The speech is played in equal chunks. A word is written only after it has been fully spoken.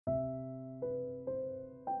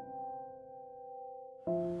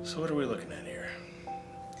So what are we looking at here?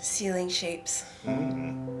 Ceiling shapes.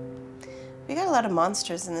 Mm-hmm. We got a lot of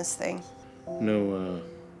monsters in this thing. No,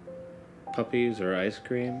 puppies or ice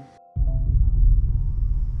cream?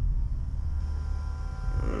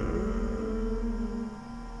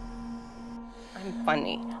 I'm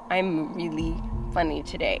funny. I'm really funny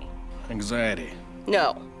today. Anxiety.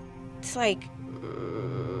 No. It's like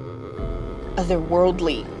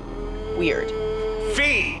otherworldly weird.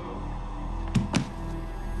 Fee!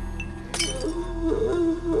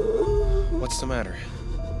 What's the matter?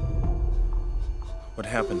 What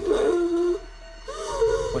happened?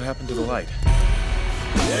 What happened to the light?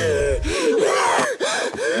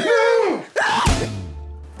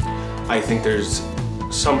 I think there's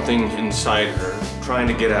something inside her trying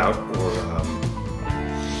to get out or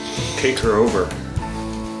take her over.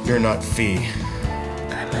 You're not Fee.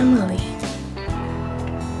 I'm Emily.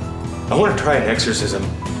 I want to try an exorcism.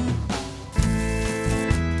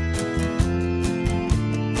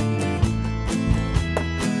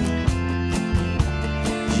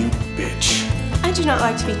 You bitch. I do not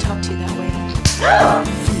like to be talked to that way.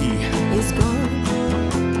 Fee. It's gone.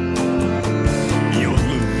 You'll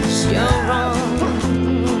lose. You're wrong.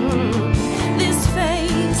 This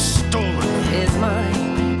face Stolen. is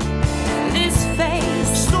mine. This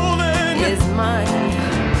face Stolen. is mine.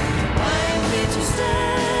 Why did you stay?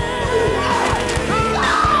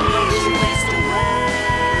 Waste away.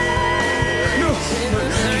 No.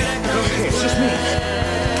 Okay, it's just me.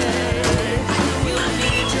 You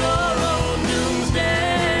need your own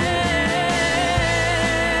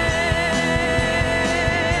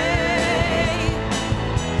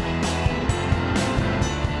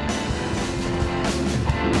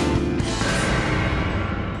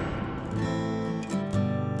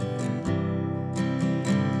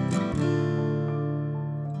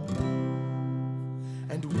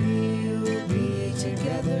And we'll be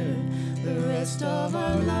together the rest of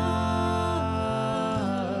our lives.